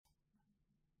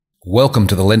Welcome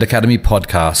to the Lend Academy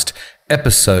podcast,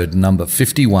 episode number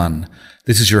 51.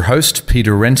 This is your host,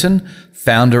 Peter Renton,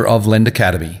 founder of Lend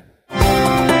Academy.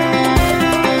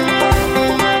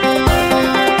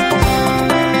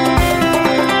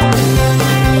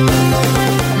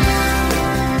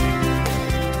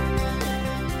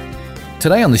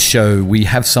 Today on the show, we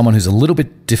have someone who's a little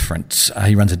bit different.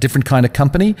 He runs a different kind of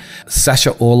company.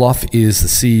 Sasha Orloff is the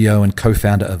CEO and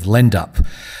co-founder of LendUp.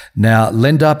 Now,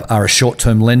 LendUp are a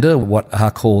short-term lender, what are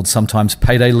called sometimes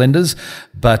payday lenders,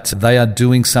 but they are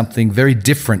doing something very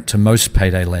different to most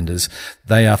payday lenders.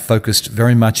 They are focused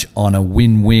very much on a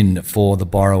win-win for the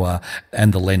borrower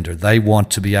and the lender. They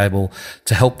want to be able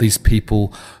to help these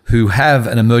people who have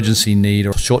an emergency need or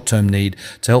a short-term need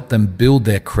to help them build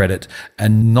their credit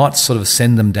and not sort of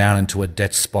send them down into a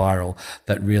debt spiral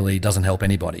that really doesn't help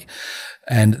anybody.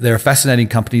 And they're a fascinating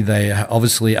company. They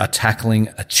obviously are tackling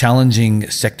a challenging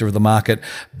sector of the market,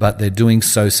 but they're doing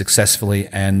so successfully,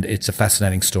 and it's a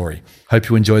fascinating story. Hope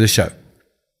you enjoy the show.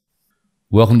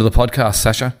 Welcome to the podcast,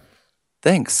 Sasha.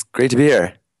 Thanks. Great to be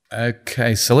here.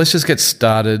 Okay, so let's just get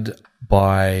started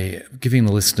by giving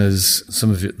the listeners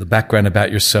some of the background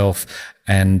about yourself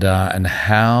and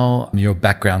how your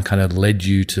background kind of led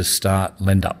you to start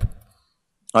LendUp.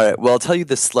 All right. Well, I'll tell you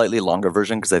the slightly longer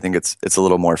version because I think it's a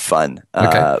little more fun.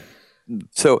 Okay.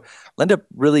 So LendUp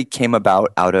really came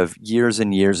about out of years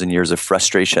and years and years of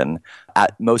frustration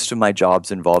at most of my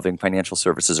jobs involving financial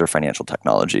services or financial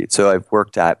technology. So I've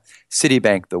worked at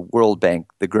Citibank, the World Bank,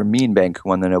 the Grameen Bank, who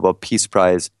won the Nobel Peace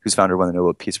Prize, whose founder won the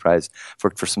Nobel Peace Prize.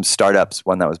 Worked for some startups,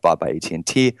 one that was bought by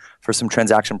AT&T, for some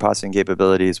transaction processing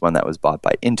capabilities, one that was bought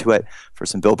by Intuit, for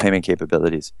some bill payment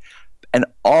capabilities. And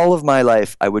all of my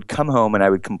life, I would come home and I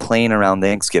would complain around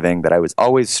Thanksgiving that I was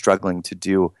always struggling to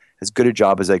do as good a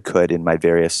job as I could in my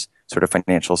various sort of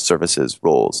financial services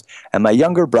roles. And my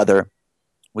younger brother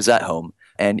was at home,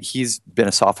 and he's been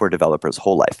a software developer his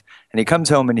whole life. And he comes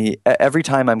home and every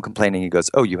time I'm complaining, he goes,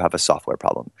 "Oh, you have a software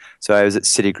problem." So I was at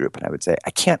Citigroup and I would say,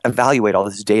 "I can't evaluate all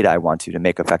this data I want to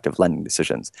make effective lending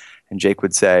decisions." And Jake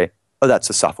would say, "Oh, that's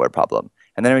a software problem."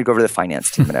 And then I would go over to the finance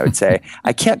team and I would say,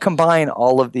 I can't combine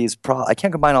all these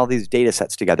data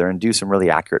sets together and do some really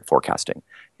accurate forecasting.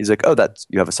 He's like, "Oh,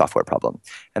 you have a software problem."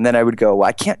 And then I would go, "Well,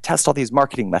 I can't test all these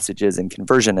marketing messages and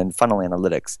conversion and funnel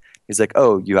analytics." He's like,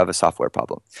 "Oh, you have a software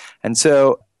problem." And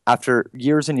so after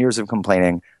years and years of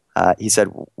complaining, he said,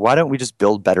 "Why don't we just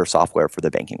build better software for the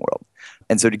banking world?"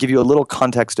 And so to give you a little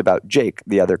context about Jake,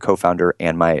 the other co-founder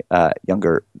and my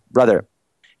younger brother,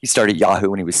 he started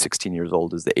Yahoo when he was 16 years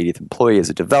old as the 80th employee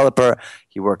as a developer.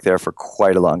 He worked there for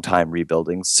quite a long time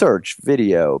rebuilding search,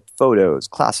 video, photos,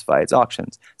 classifieds,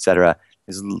 auctions, etc. He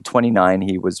was 29.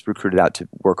 He was recruited out to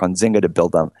work on Zynga to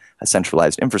build a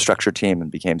centralized infrastructure team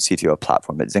and became CTO of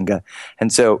platform at Zynga.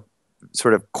 And so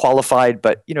sort of qualified,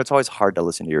 but it's always hard to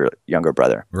listen to your younger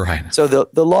brother. Right. So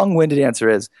the long-winded answer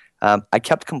is I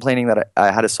kept complaining that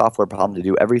I had a software problem to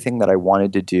do everything that I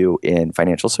wanted to do in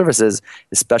financial services,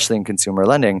 especially in consumer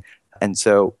lending. And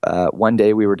so one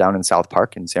day we were down in South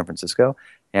Park in San Francisco,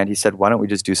 and he said, "Why don't we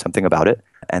just do something about it?"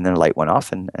 And then a light went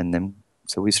off, and then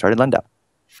so we started LendUp.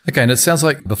 Okay, and it sounds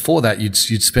like before that you'd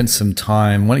spent some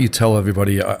time. Why don't you tell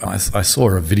everybody? I saw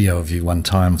a video of you one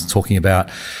time talking about,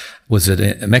 was it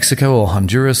in Mexico or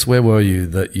Honduras? Where were you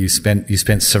that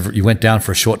you went down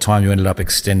for a short time, you ended up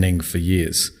extending for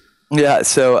years? Yeah,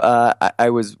 so I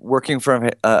was working for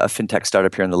a fintech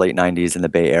startup here in the late 90s in the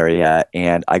Bay Area,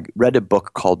 and I read a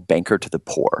book called Banker to the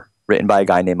Poor, written by a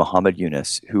guy named Muhammad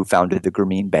Yunus, who founded the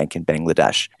Grameen Bank in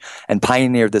Bangladesh and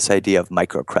pioneered this idea of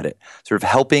microcredit, sort of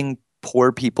helping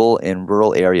poor people in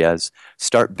rural areas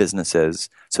start businesses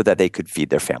so that they could feed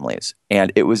their families.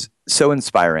 And it was so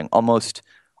inspiring, almost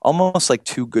like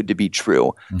too good to be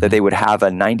true, that they would have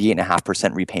a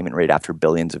 98.5% repayment rate after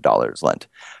billions of dollars lent.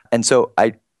 And so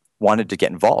I wanted to get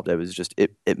involved. It was just,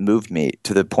 it moved me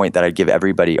to the point that I'd give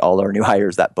everybody, all our new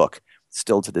hires, that book,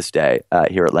 still to this day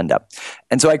here at LendUp.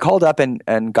 And so I called up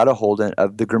and got a hold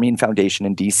of the Grameen Foundation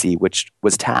in DC, which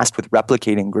was tasked with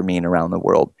replicating Grameen around the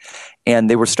world. And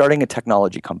they were starting a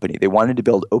technology company. They wanted to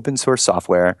build open source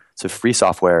software, so free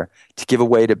software, to give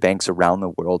away to banks around the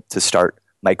world to start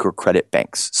microcredit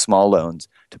banks, small loans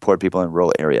to poor people in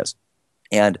rural areas.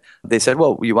 And they said,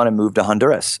 "Well, you want to move to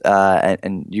Honduras,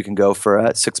 and you can go for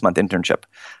a 6-month internship."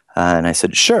 And I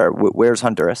said, "Sure. Where's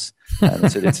Honduras?" They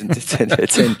said,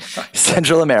 it's in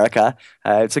Central America.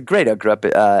 It's a great. I grew up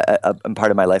in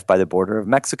part of my life by the border of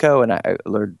Mexico, and I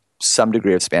learned some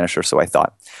degree of Spanish, or so I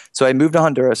thought. So I moved to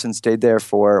Honduras and stayed there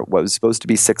for what was supposed to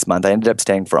be 6 months. I ended up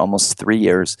staying for almost 3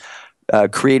 years,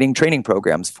 creating training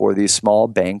programs for these small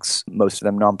banks, most of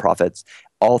them nonprofits,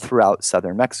 all throughout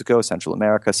Southern Mexico, Central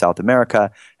America, South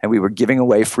America, and we were giving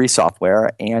away free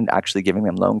software and actually giving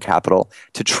them loan capital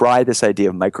to try this idea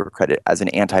of microcredit as an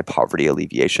anti-poverty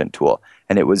alleviation tool.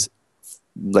 And it was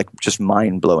like just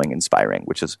mind-blowing, inspiring,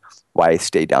 which is why I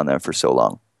stayed down there for so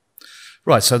long.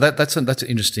 Right, so that's an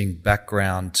interesting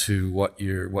background to what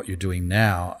you're doing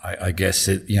now. I guess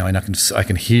and I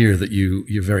can hear that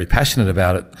you're very passionate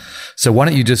about it. So why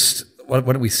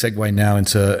don't we segue now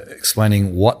into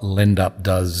explaining what LendUp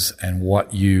does and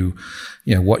what you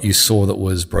saw that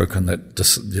was broken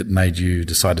that made you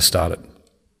decide to start it.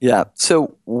 Yeah.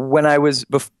 So when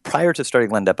prior to starting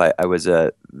LendUp, I was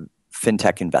a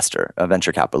fintech investor, a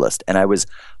venture capitalist, and I was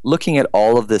looking at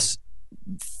all of this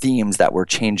themes that were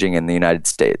changing in the United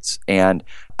States. And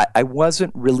I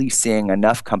wasn't really seeing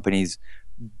enough companies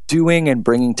doing and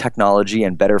bringing technology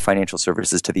and better financial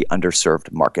services to the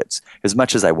underserved markets as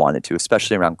much as I wanted to,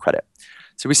 especially around credit.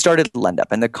 So we started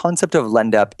LendUp. And the concept of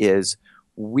LendUp is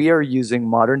we are using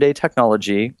modern day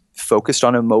technology focused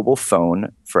on a mobile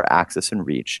phone for access and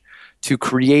reach to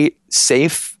create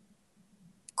safe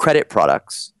credit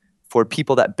products for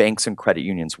people that banks and credit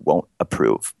unions won't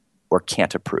approve or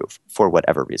can't approve for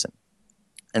whatever reason.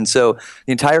 And so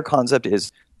the entire concept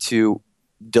is to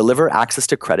deliver access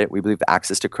to credit. We believe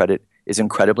access to credit is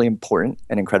incredibly important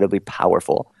and incredibly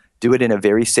powerful. Do it in a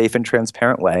very safe and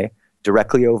transparent way,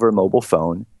 directly over a mobile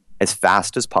phone, as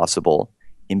fast as possible,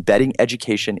 embedding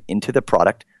education into the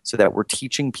product so that we're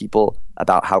teaching people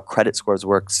about how credit scores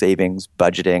work, savings,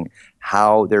 budgeting,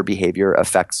 how their behavior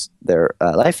affects their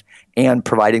life, and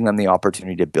providing them the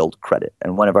opportunity to build credit.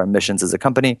 And one of our missions as a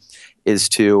company is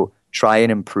to try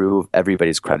and improve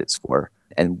everybody's credit score.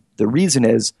 And the reason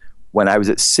is, when I was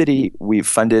at Citi, we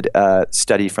funded a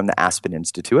study from the Aspen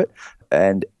Institute.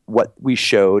 And what we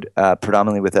showed,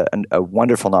 predominantly with a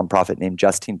wonderful nonprofit named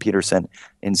Justine Peterson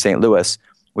in St. Louis,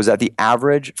 was that the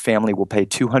average family will pay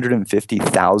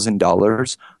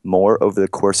 $250,000 more over the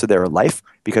course of their life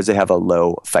because they have a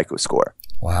low FICO score.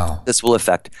 Wow. This will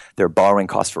affect their borrowing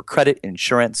costs for credit,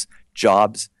 insurance,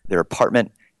 jobs, their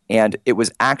apartment. And it was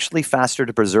actually faster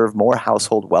to preserve more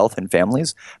household wealth in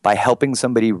families by helping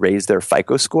somebody raise their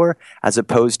FICO score as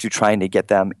opposed to trying to get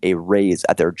them a raise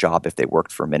at their job if they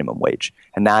worked for minimum wage.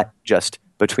 And that just,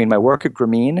 between my work at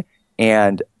Grameen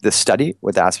and the study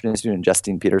with Aspen Institute and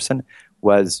Justine Peterson,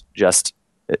 was just,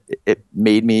 it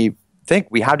made me think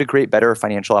we have to create better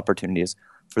financial opportunities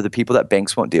for the people that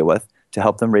banks won't deal with to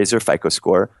help them raise their FICO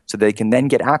score so they can then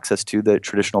get access to the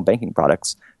traditional banking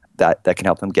products that can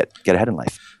help them get ahead in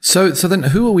life. So then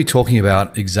who are we talking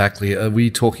about exactly? Are we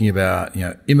talking about,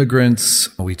 immigrants?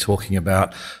 Are we talking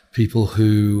about people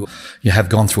who have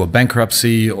gone through a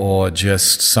bankruptcy, or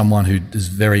just someone who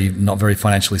is not very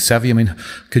financially savvy? I mean,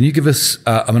 can you give us,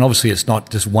 obviously it's not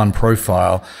just one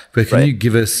profile, but can you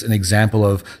give us an example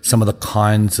of some of the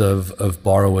kinds of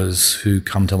borrowers who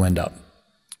come to LendUp?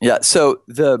 Yeah, so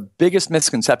the biggest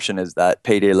misconception is that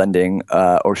payday lending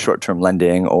or short-term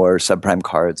lending or subprime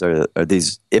cards are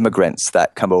these immigrants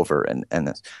that come over, and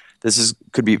this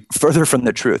could be further from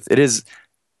the truth. It is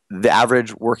the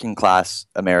average working class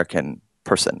American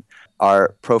person.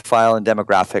 Our profile and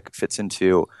demographic fits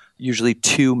into usually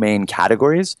two main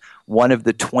categories. One of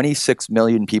the 26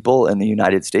 million people in the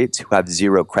United States who have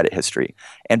zero credit history.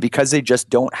 And because they just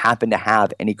don't happen to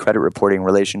have any credit reporting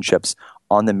relationships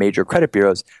on the major credit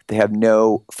bureaus, they have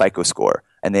no FICO score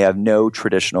and they have no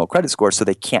traditional credit score, so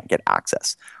they can't get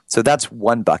access. So that's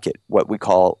one bucket, what we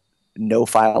call no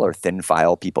file or thin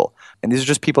file people. And these are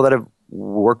just people that have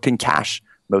worked in cash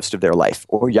most of their life,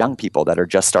 or young people that are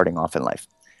just starting off in life.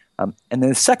 And then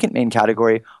the second main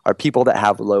category are people that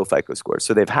have low FICO scores.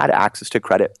 So they've had access to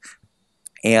credit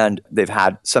and they've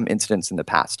had some incidents in the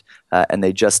past, and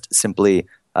they just simply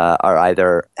are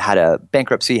either had a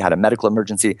bankruptcy, had a medical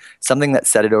emergency, something that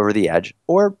set it over the edge,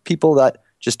 or people that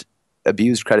just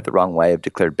abused credit the wrong way, have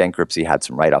declared bankruptcy, had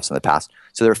some write-offs in the past.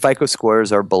 So their FICO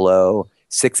scores are below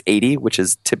 680, which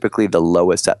is typically the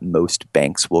lowest that most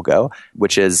banks will go,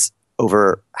 which is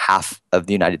over half of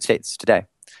the United States today.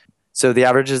 So the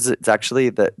average is, it's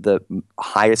actually the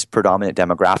highest predominant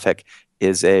demographic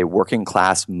is a working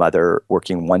class mother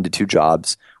working 1 to 2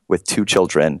 jobs with 2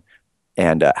 children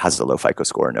and has a low FICO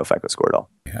score or no FICO score at all.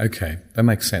 Okay, that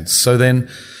makes sense. So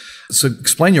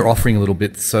explain your offering a little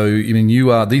bit. So,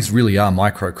 these really are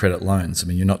microcredit loans. I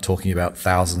mean, you're not talking about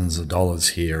thousands of dollars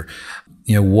here.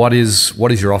 What is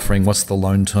your offering? What's the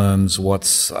loan terms?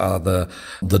 What's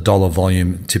the dollar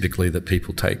volume typically that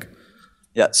people take?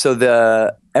 Yeah,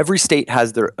 so every state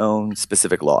has their own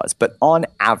specific laws, but on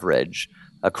average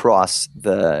across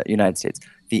the United States,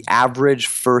 the average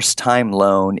first-time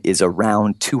loan is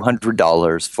around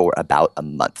 $200 for about a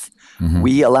month.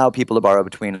 We allow people to borrow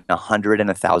between $100 and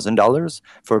 $1,000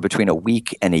 for between a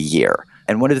week and a year.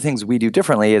 And one of the things we do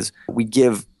differently is we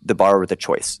give the borrower the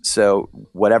choice. So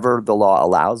whatever the law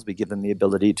allows, we give them the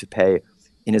ability to pay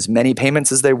in as many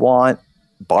payments as they want,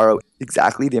 borrow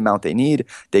exactly the amount they need.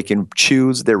 They can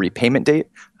choose their repayment date,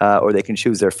 or they can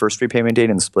choose their first repayment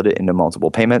date and split it into multiple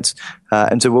payments.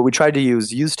 And so what we try to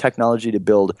use technology to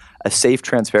build a safe,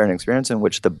 transparent experience in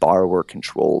which the borrower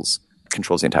controls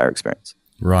the entire experience.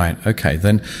 Right. Okay.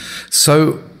 Then,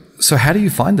 so how do you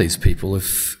find these people?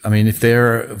 If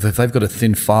they've got a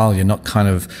thin file, you're not kind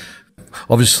of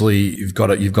obviously you've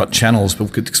got channels,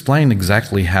 but could explain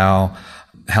exactly how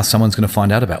someone's going to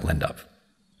find out about LendUp.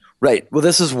 Right. Well,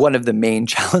 this is one of the main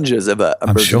challenges of an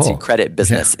emergency credit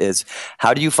business is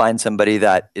how do you find somebody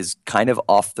that is kind of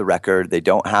off the record, they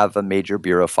don't have a major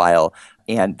bureau file,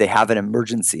 and they have an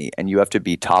emergency, and you have to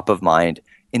be top of mind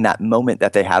in that moment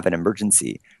that they have an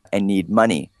emergency and need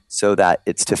money, so that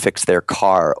it's to fix their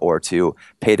car or to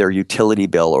pay their utility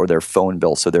bill or their phone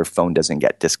bill so their phone doesn't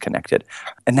get disconnected.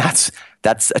 And that's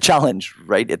a challenge,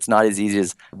 right? It's not as easy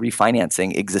as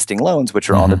refinancing existing loans, which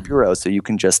are on the bureau. So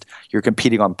you're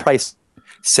competing on price.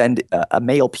 Send a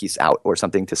mail piece out or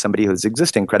something to somebody who's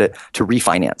existing credit to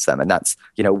refinance them. And that's,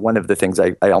 one of the things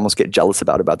I almost get jealous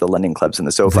about the LendingClubs and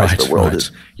the SoFis of the world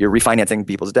is you're refinancing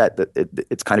people's debt.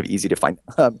 It's kind of easy to find.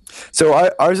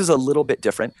 So ours is a little bit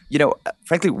different.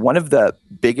 Frankly, one of the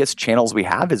biggest channels we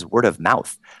have is word of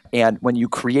mouth. And when you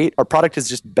create, our product is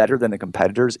just better than the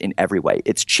competitors in every way.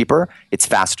 It's cheaper, it's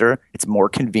faster, it's more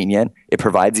convenient, it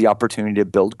provides the opportunity to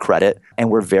build credit, and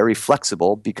we're very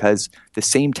flexible because the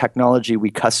same technology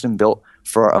we custom built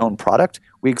for our own product,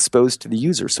 we expose to the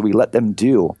user. So we let them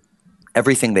do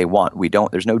everything they want.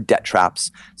 There's no debt traps,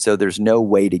 so there's no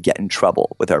way to get in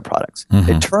trouble with our products.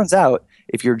 It turns out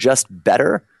if you're just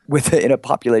better in a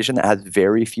population that has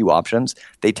very few options,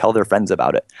 they tell their friends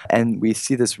about it. And we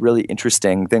see this really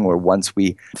interesting thing where once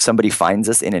somebody finds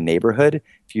us in a neighborhood,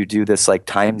 if you do this like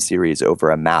time series over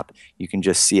a map, you can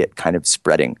just see it kind of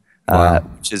spreading,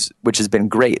 which has been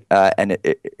great. And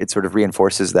it sort of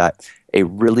reinforces that a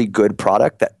really good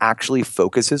product that actually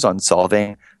focuses on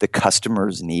solving the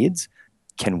customer's needs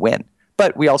can win.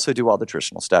 But we also do all the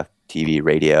traditional stuff, TV,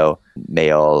 radio,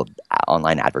 mail,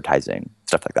 online advertising,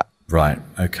 stuff like that. Right.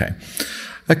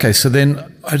 Okay. So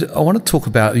then I want to talk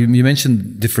about, you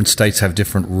mentioned different states have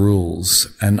different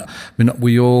rules, and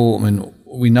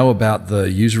we know about the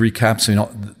usury caps.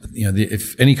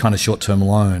 If any kind of short-term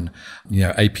loan,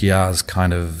 APRs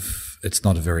kind of, it's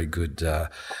not a very good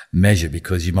measure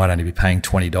because you might only be paying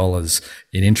 $20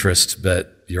 in interest,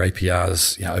 but your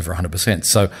APRs, over 100%.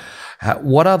 So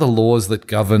what are the laws that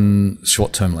govern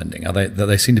short-term lending?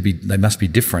 They must be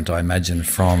different, I imagine,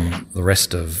 from the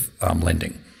rest of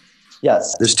lending.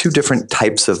 Yes, there's two different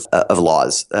types of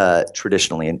laws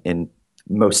traditionally in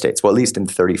most states, well, at least in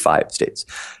 35 states.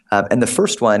 And the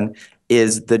first one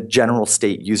is the general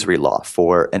state usury law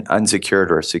for an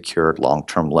unsecured or a secured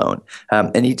long-term loan.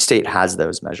 And each state has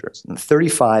those measures. And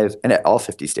all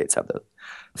 50 states have those.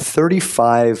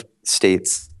 35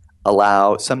 states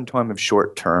allow some form of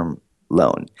short-term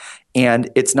loan. And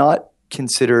it's not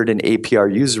considered an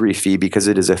APR usury fee because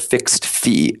it is a fixed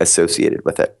fee associated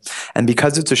with it. And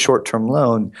because it's a short-term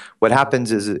loan, what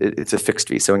happens is it's a fixed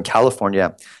fee. So in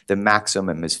California, the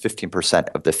maximum is 15%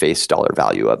 of the face dollar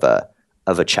value of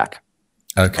a check.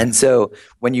 Okay. And so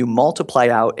when you multiply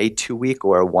out a 2-week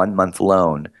or a 1-month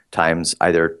loan times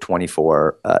either 12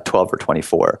 or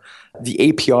 24, the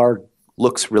APR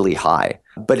looks really high.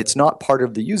 But it's not part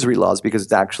of the usury laws because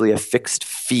it's actually a fixed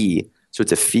fee. So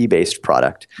it's a fee-based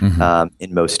product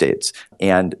in most states.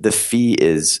 And the fee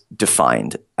is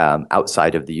defined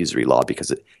outside of the usury law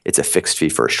because it's a fixed fee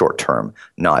for a short term,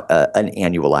 not an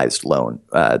annualized loan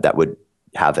that would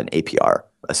have an APR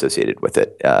associated with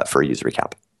it for a usury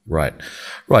cap. Right.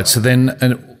 So then,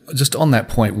 and just on that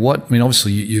point,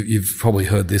 obviously you've probably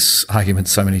heard this argument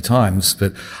so many times,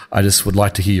 but I just would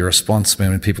like to hear your response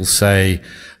when people say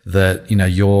that, the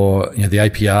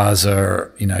APRs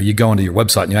are, you go onto your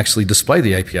website and you actually display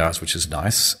the APRs, which is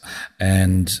nice.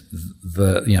 And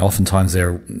oftentimes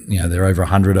they're over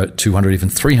 100, 200, even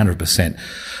 300%.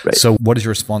 Right. So what is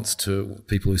your response to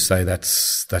people who say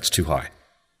that's too high?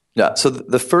 Yeah. So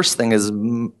the first thing is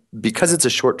because it's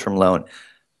a short-term loan,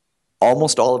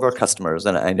 almost all of our customers,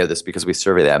 and I know this because we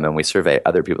survey them and we survey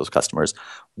other people's customers,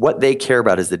 what they care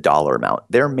about is the dollar amount.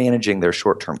 They're managing their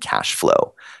short-term cash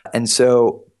flow. And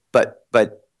so, but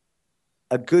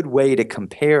a good way to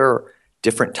compare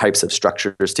different types of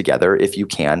structures together, if you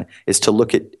can, is to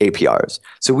look at APRs.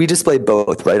 So we display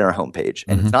both right on our homepage,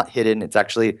 and it's not hidden. It's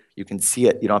actually, you can see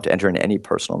it. You don't have to enter in any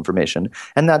personal information.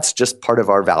 And that's just part of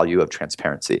our value of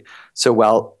transparency. So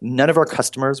while none of our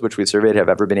customers, which we surveyed, have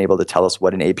ever been able to tell us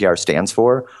what an APR stands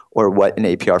for or what an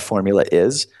APR formula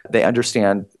is, they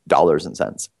understand dollars and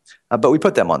cents. But we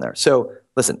put them on there. So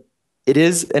listen, it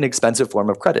is an expensive form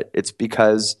of credit. It's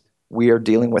because we are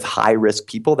dealing with high-risk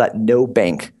people that no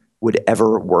bank would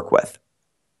ever work with.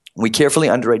 We carefully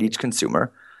underwrite each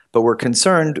consumer, but we're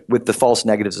concerned with the false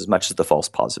negatives as much as the false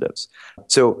positives.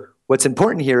 So what's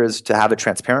important here is to have a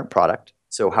transparent product.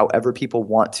 So however people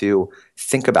want to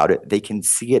think about it, they can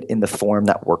see it in the form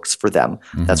that works for them.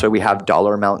 That's why we have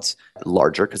dollar amounts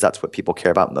larger, because that's what people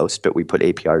care about most, but we put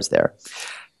APRs there.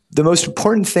 The most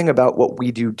important thing about what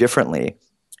we do differently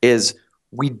is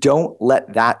we don't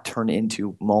let that turn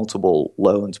into multiple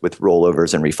loans with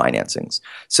rollovers and refinancings.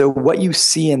 So what you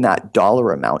see in that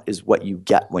dollar amount is what you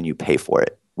get when you pay for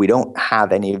it. We don't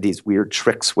have any of these weird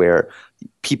tricks where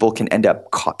people can end up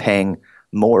paying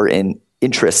more in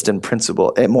interest and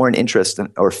principal, more in interest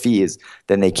or fees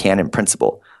than they can in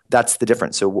principal. That's the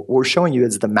difference. So what we're showing you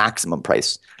is the maximum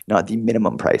price, not the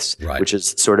minimum price, which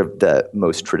is sort of the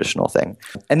most traditional thing.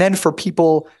 And then for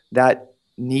people that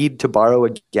need to borrow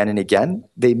again and again,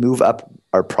 they move up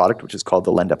our product, which is called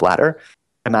the LendUp Ladder,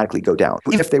 automatically go down.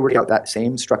 If they were to get that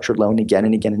same structured loan again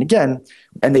and again and again,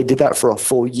 and they did that for a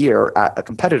full year at a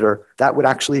competitor, that would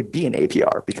actually be an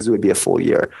APR because it would be a full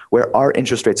year, where our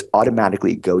interest rates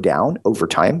automatically go down over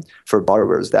time for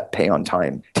borrowers that pay on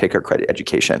time, take our credit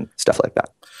education, stuff like that.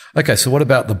 Okay, so what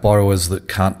about the borrowers that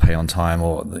can't pay on time,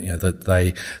 or that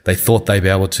they thought they'd be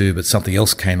able to, but something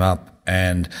else came up,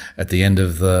 and at the end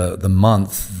of the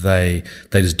month they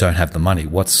just don't have the money?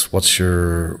 What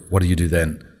do you do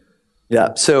then?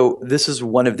 Yeah, so this is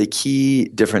one of the key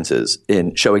differences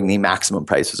in showing the maximum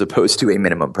price as opposed to a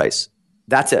minimum price.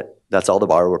 That's it. That's all the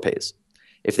borrower pays.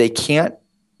 If they can't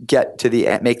get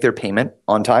to make their payment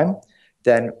on time,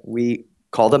 then we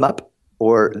call them up,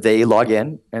 or they log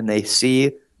in and they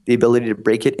see the ability to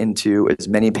break it into as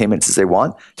many payments as they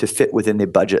want to fit within the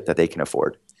budget that they can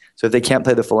afford. So if they can't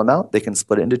pay the full amount, they can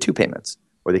split it into 2 payments,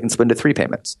 or they can split into 3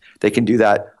 payments. They can do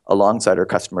that alongside our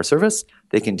customer service.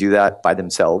 They can do that by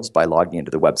themselves by logging into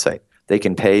the website. They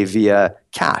can pay via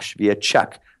cash, via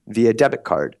check, via debit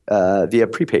card, via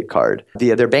prepaid card,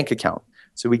 via their bank account.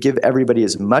 So we give everybody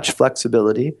as much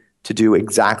flexibility to do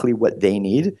exactly what they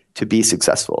need to be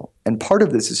successful. And part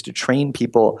of this is to train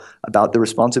people about the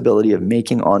responsibility of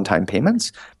making on-time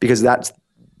payments, because that's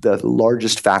the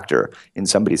largest factor in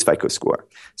somebody's FICO score.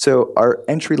 So our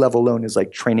entry-level loan is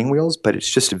like training wheels, but it's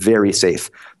just very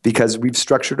safe because we've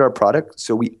structured our product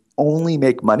so we only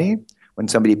make money when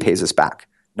somebody pays us back,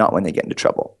 not when they get into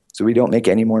trouble. So we don't make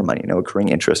any more money, no accruing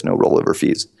interest, no rollover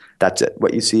fees. That's it.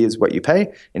 What you see is what you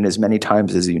pay, and as many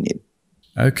times as you need.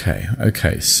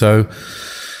 Okay. So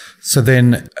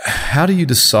then how do you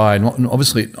decide?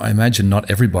 Obviously, I imagine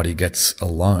not everybody gets a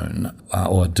loan,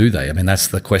 or do they? I mean, that's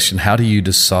the question. How do you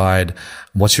decide?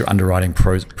 What's your underwriting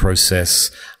process?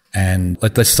 And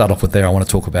let's start off with there. I want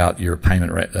to talk about your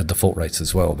payment rate, default rates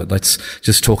as well, but let's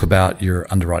just talk about your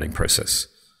underwriting process.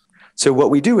 So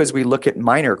what we do is we look at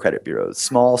minor credit bureaus,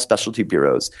 small specialty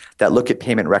bureaus that look at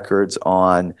payment records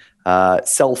on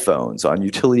cell phones, on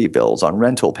utility bills, on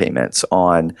rental payments,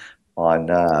 on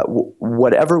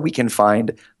whatever we can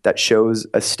find that shows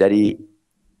a steady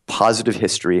positive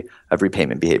history of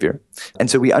repayment behavior. And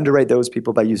so we underwrite those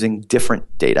people by using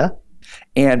different data.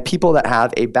 And people that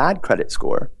have a bad credit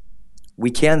score, we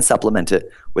can supplement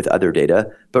it with other data.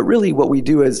 But really what we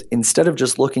do is, instead of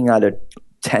just looking at a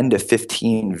 10 to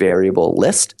 15 variable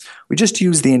list, we just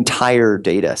use the entire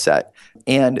data set.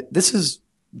 And there's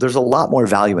a lot more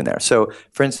value in there. So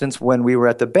for instance, when we were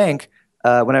at the bank,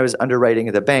 when I was underwriting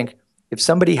at the bank, if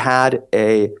somebody had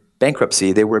a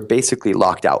bankruptcy, they were basically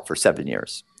locked out for 7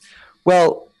 years.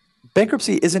 Well,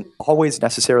 bankruptcy isn't always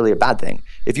necessarily a bad thing.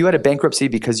 If you had a bankruptcy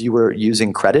because you were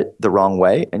using credit the wrong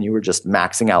way and you were just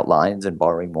maxing out lines and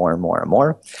borrowing more and more and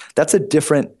more, that's a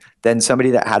different than somebody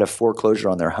that had a foreclosure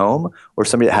on their home or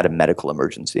somebody that had a medical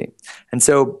emergency. And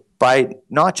so by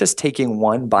not just taking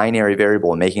one binary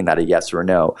variable and making that a yes or a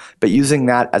no, but using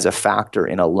that as a factor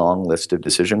in a long list of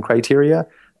decision criteria,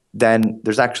 then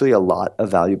there's actually a lot of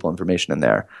valuable information in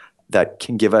there that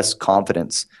can give us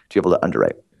confidence to be able to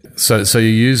underwrite. So you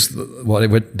use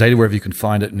data wherever you can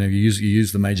find it, and you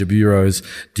use the major bureaus.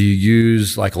 Do you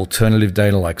use like alternative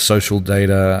data, like social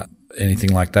data,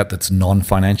 anything like that that's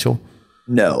non-financial?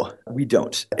 No, we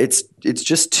don't. It's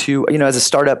just too, as a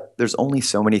startup, there's only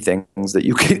so many things that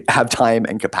you can have time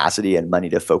and capacity and money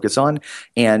to focus on.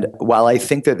 And while I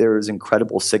think that there is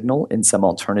incredible signal in some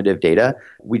alternative data,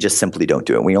 we just simply don't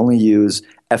do it. We only use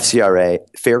FCRA,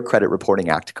 Fair Credit Reporting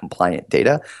Act compliant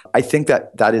data. I think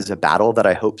that that is a battle that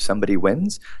I hope somebody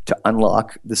wins to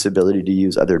unlock this ability to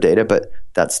use other data, but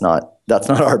that's not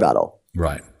our battle.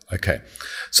 Right. Okay.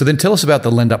 So then tell us about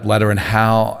the LendUp ladder and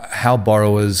how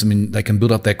borrowers, they can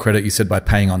build up their credit, you said, by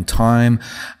paying on time.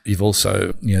 You've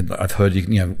also, I've heard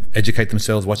you educate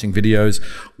themselves watching videos.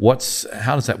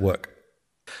 How does that work?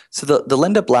 So the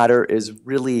LendUp ladder is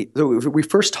really, we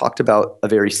first talked about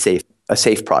a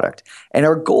safe product. And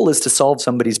our goal is to solve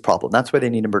somebody's problem. That's why they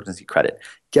need emergency credit.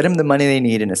 Get them the money they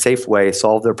need in a safe way,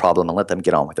 solve their problem, and let them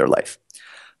get on with their life.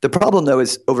 The problem, though,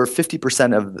 is over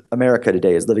 50% of America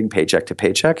today is living paycheck to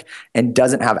paycheck and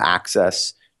doesn't have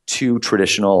access to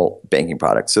traditional banking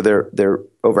products. So they're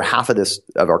over half of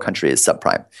our country is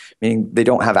subprime, meaning they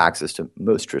don't have access to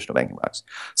most traditional banking products.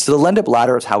 So the LendUp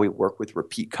ladder is how we work with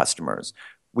repeat customers.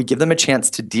 We give them a chance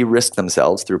to de-risk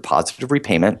themselves through positive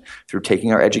repayment, through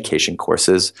taking our education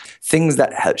courses, things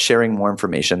that sharing more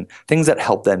information, things that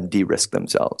help them de-risk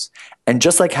themselves. And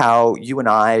just like how you and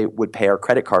I would pay our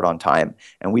credit card on time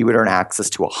and we would earn access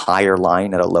to a higher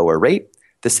line at a lower rate,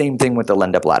 the same thing with the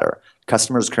LendUp ladder.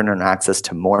 Customers can earn access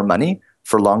to more money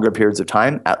for longer periods of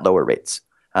time at lower rates.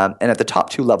 And at the top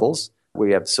two levels,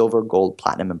 we have Silver, Gold,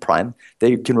 Platinum, and Prime.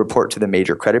 They can report to the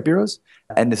major credit bureaus,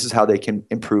 and this is how they can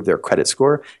improve their credit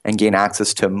score and gain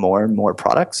access to more and more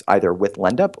products, either with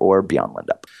LendUp or beyond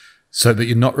LendUp. So, but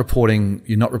you're not reporting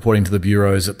to the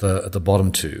bureaus at the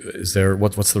bottom two. Is there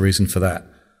what's the reason for that?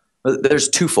 There's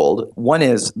twofold. One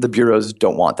is the bureaus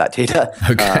don't want that data.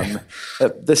 Okay.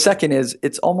 The second is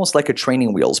it's almost like a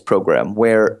training wheels program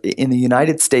where in the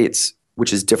United States,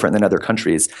 which is different than other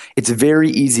countries, it's very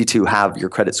easy to have your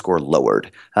credit score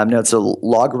lowered. Now, it's a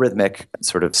logarithmic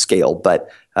sort of scale, but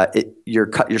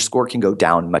your score can go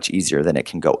down much easier than it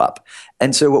can go up.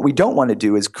 And so what we don't want to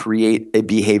do is create a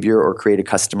behavior or create a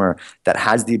customer that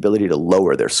has the ability to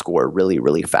lower their score really,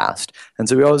 really fast. And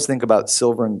so we always think about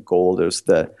Silver and Gold as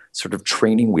the sort of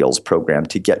training wheels program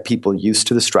to get people used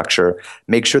to the structure,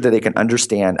 make sure that they can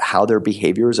understand how their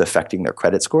behavior is affecting their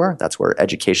credit score. That's where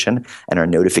education and our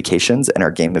notifications and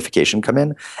our gamification come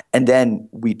in. And then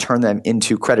we turn them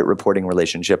into credit reporting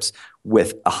relationships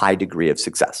with a high degree of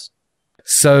success.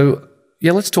 So,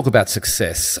 let's talk about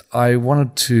success. I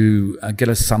wanted to get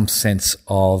us some sense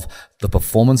of the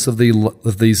performance of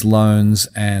these loans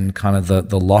and kind of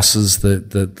the losses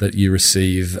that you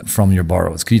receive from your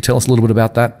borrowers. Can you tell us a little bit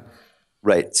about that?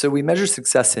 Right. So we measure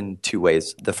success in two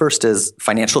ways. The first is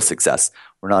financial success.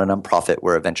 We're not a nonprofit.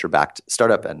 We're a venture-backed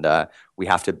startup, and we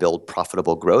have to build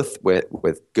profitable growth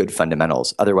with good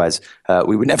fundamentals. Otherwise,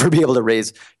 we would never be able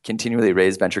to continually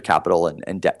raise venture capital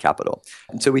and debt capital.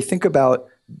 And so we think about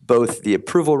both the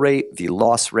approval rate, the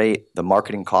loss rate, the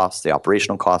marketing costs, the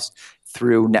operational costs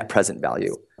through net present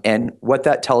value. And what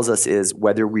that tells us is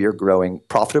whether we are growing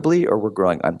profitably or we're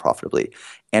growing unprofitably.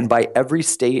 And by every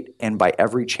state and by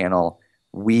every channel,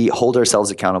 we hold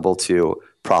ourselves accountable to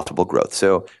profitable growth.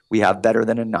 So we have better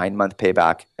than a 9-month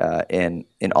payback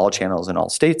in all channels in all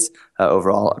states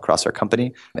overall across our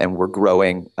company, and we're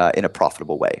growing in a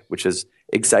profitable way, which is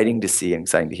exciting to see and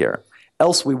exciting to hear.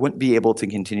 Else, we wouldn't be able to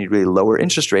continue to really lower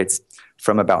interest rates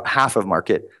from about half of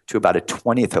market to about a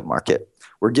 20th of market.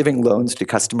 We're giving loans to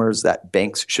customers that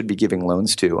banks should be giving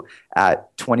loans to at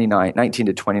 19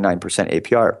 to 29%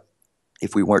 APR.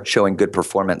 If we weren't showing good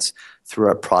performance through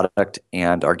our product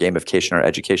and our gamification, our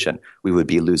education, we would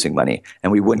be losing money.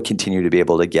 And we wouldn't continue to be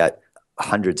able to get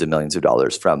hundreds of millions of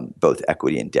dollars from both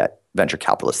equity and debt. Venture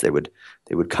capitalists, they would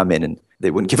come in and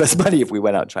they wouldn't give us money if we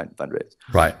went out trying to fundraise.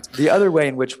 Right. The other way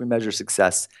in which we measure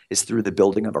success is through the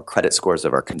building of our credit scores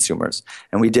of our consumers.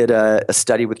 And we did a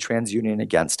study with TransUnion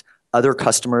against other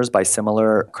customers by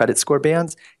similar credit score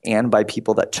bands and by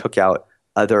people that took out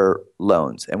other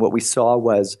loans. And what we saw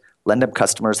was LendUp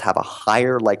customers have a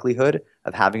higher likelihood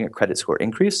of having a credit score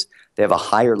increase. They have a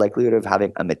higher likelihood of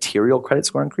having a material credit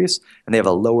score increase, and they have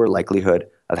a lower likelihood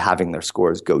of having their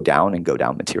scores go down and go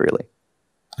down materially.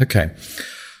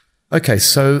 Okay,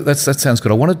 so that sounds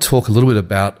good. I want to talk a little bit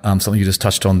about something you just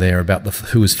touched on there about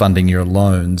who is funding your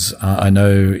loans. I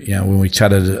know, when we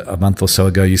chatted a month or so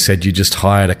ago, you said you just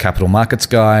hired a capital markets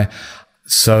guy.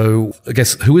 So I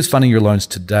guess who is funding your loans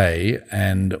today,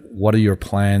 and what are your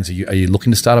plans? Are you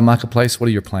looking to start a marketplace? What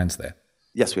are your plans there?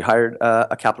 Yes, we hired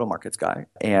a capital markets guy,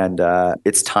 and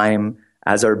it's time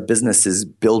as our business is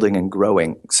building and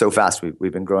growing so fast.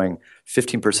 We've been growing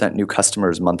 15% new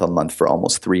customers month on month for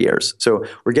almost 3 years. So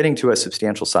we're getting to a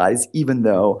substantial size, even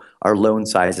though our loan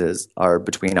sizes are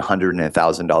between $100 and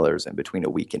 $1,000 and between a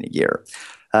week and a year.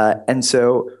 And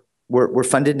so we're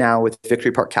funded now with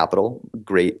Victory Park Capital,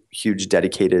 great, huge,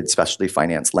 dedicated specialty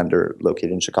finance lender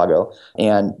located in Chicago.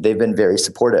 And they've been very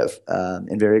supportive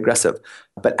and very aggressive.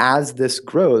 But as this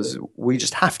grows, we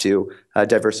just have to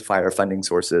diversify our funding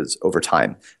sources over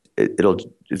time.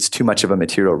 It's too much of a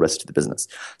material risk to the business.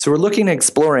 So we're looking at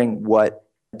exploring what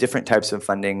different types of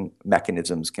funding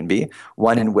mechanisms can be.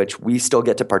 One in which we still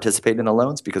get to participate in the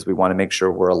loans because we want to make sure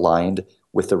we're aligned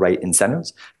with the right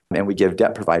incentives. And we give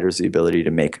debt providers the ability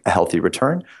to make a healthy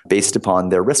return based upon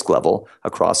their risk level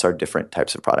across our different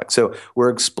types of products. So we're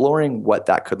exploring what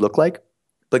that could look like.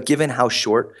 But given how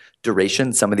short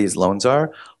duration some of these loans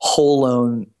are, whole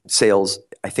loan sales,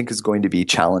 I think, is going to be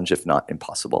challenged, if not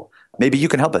impossible. Maybe you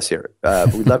can help us here.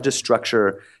 We'd love to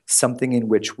structure something in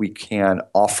which we can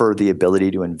offer the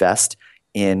ability to invest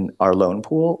in our loan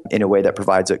pool in a way that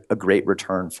provides a great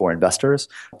return for investors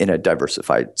in a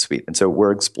diversified suite. And so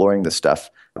we're exploring this stuff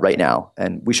right now,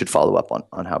 and we should follow up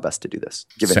on how best to do this,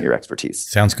 given your expertise.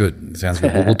 Sounds good.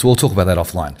 We'll talk about that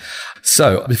offline.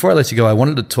 So before I let you go, I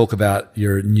wanted to talk about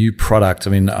your new product. I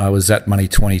mean, I was at Money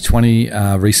 2020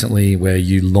 recently where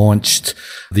you launched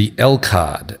the L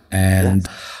Card, and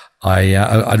yes.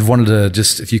 I wanted to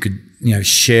just, if you could,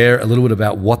 share a little bit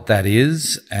about what that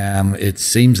is. It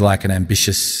seems like an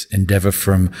ambitious endeavor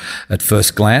at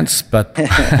first glance, but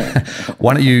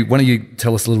why don't you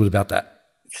tell us a little bit about that?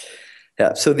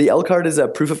 Yeah, so the L Card is a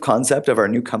proof of concept of our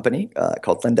new company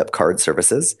called LendUp Card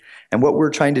Services. And what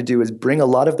we're trying to do is bring a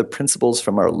lot of the principles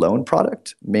from our loan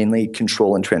product, mainly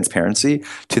control and transparency,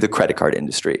 to the credit card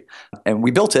industry. And we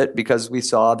built it because we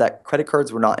saw that credit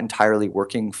cards were not entirely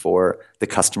working for the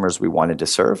customers we wanted to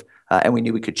serve, and we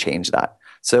knew we could change that.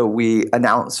 So we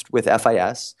announced with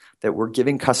FIS that we're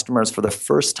giving customers for the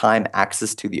first time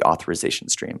access to the authorization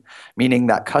stream, meaning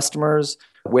that customers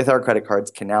with our credit cards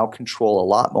can now control a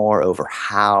lot more over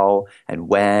how and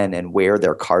when and where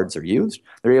their cards are used.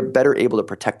 They're better able to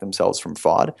protect themselves from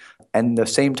fraud. And at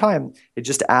the same time, it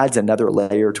just adds another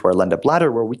layer to our LendUp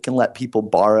ladder where we can let people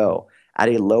borrow at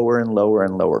a lower and lower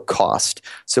and lower cost.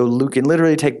 So you can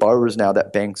literally take borrowers now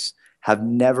that banks have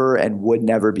never and would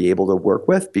never be able to work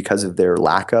with because of their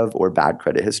lack of or bad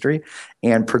credit history,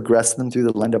 and progress them through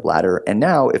the LendUp ladder. And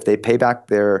now if they pay back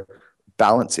their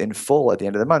balance in full at the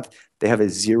end of the month, they have a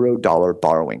 $0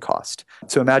 borrowing cost.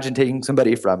 So imagine taking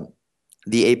somebody from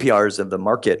the APRs of the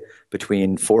market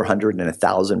between 400 and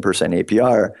 1,000%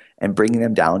 APR and bringing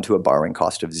them down to a borrowing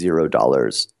cost of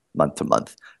 $0 month to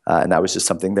month. And that was just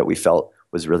something that we felt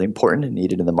was really important and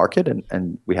needed in the market,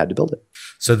 and we had to build it.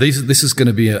 So this is going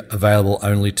to be available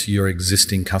only to your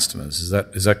existing customers. Is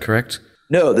that correct?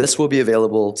 No, this will be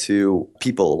available to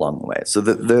people along the way. So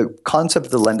the concept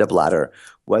of the LendUp ladder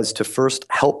was to first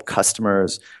help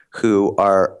customers who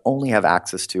only have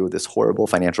access to this horrible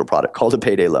financial product called a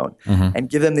payday loan, and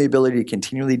give them the ability to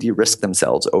continually de-risk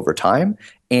themselves over time.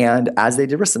 And as they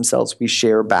de-risk themselves, we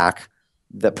share back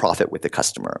the profit with the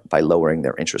customer by lowering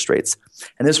their interest rates.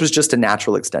 And this was just a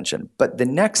natural extension. But the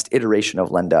next iteration of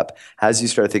LendUp, as you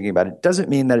start thinking about it, doesn't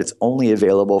mean that it's only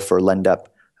available for LendUp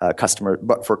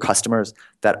but for customers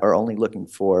that are only looking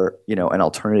for an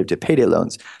alternative to payday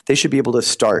loans. They should be able to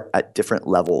start at different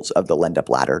levels of the LendUp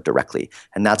ladder directly.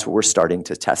 And that's what we're starting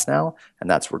to test now, and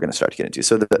that's what we're going to start to get into.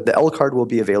 So the L Card will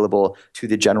be available to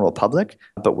the general public,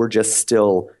 but we're just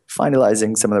still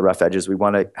finalizing some of the rough edges. We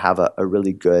want to have a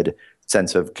really good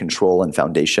sense of control and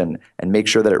foundation and make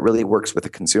sure that it really works with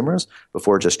the consumers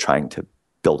before just trying to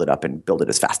build it up and build it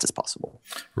as fast as possible.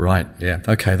 Right. Yeah.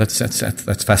 Okay. That's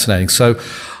fascinating. So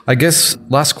I guess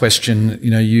last question,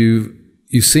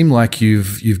 you seem like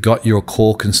you've got your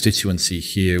core constituency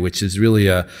here, which is really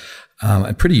a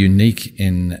pretty unique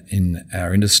in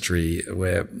our industry,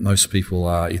 where most people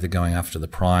are either going after the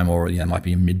prime or might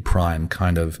be a mid-prime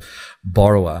kind of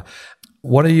borrower.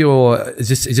 Is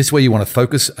this where you want to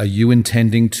focus? Are you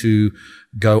intending to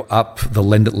go up the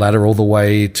LendIt ladder all the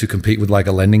way to compete with like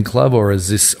a lending club, or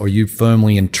are you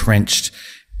firmly entrenched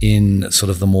in sort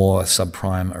of the more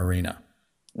subprime arena?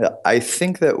 Yeah, I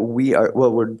think that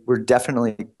we're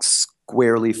definitely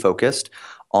squarely focused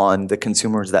on the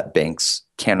consumers that banks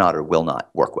cannot or will not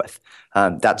work with.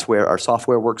 That's where our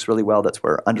software works really well. That's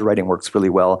where underwriting works really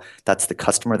well. That's the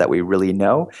customer that we really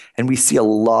know. And we see a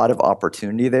lot of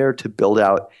opportunity there to build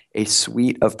out a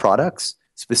suite of products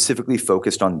specifically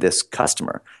focused on this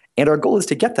customer. And our goal is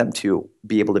to get them to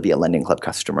be able to be a lending club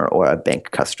customer or a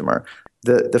bank customer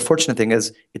The fortunate thing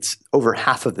is it's over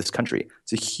half of this country.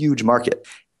 It's a huge market.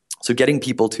 So getting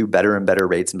people to better and better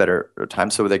rates and better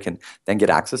times so they can then get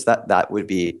access, that would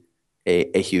be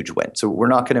a huge win. So we're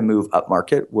not going to move up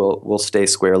market. We'll stay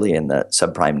squarely in the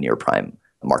subprime, near prime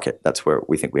market. That's where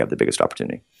we think we have the biggest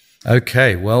opportunity.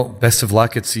 Okay, well, best of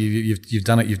luck. You've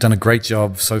done it. You've done a great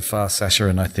job so far, Sasha,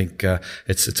 and I think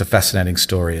it's a fascinating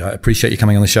story. I appreciate you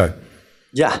coming on the show.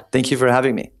 Yeah, thank you for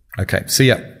having me. Okay, see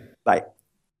ya. Bye.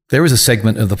 There is a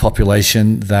segment of the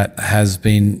population that has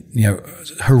been,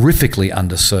 horrifically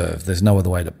underserved. There's no other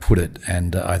way to put it.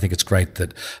 And I think it's great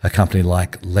that a company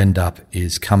like LendUp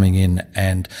is coming in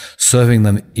and serving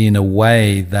them in a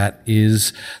way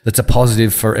that's a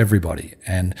positive for everybody.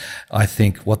 And I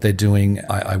think what they're doing,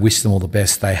 I wish them all the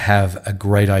best. They have a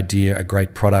great idea, a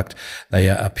great product. They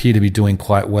appear to be doing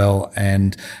quite well.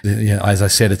 And, as I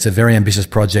said, it's a very ambitious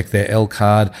project, their L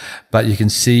card, but you can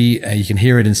see, you can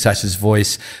hear it in Sasha's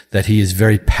voice that he is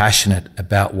very passionate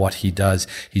about what he does.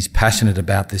 He's passionate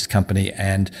about this company,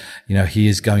 and, he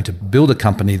is going to build a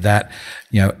company that,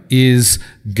 is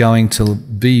going to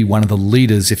be one of the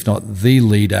leaders, if not the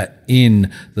leader,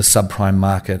 in the subprime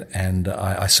market. And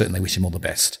I certainly wish him all the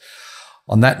best.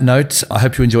 On that note, I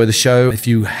hope you enjoy the show. If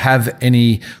you have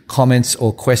any comments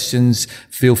or questions,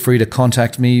 feel free to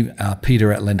contact me,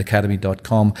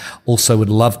 peter@lendacademy.com. Also would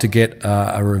love to get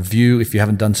a review, if you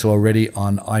haven't done so already,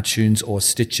 on iTunes or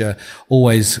Stitcher.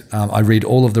 Always, I read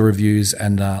all of the reviews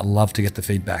and love to get the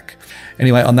feedback.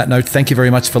 Anyway, on that note, thank you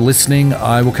very much for listening.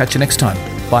 I will catch you next time.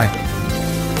 Bye.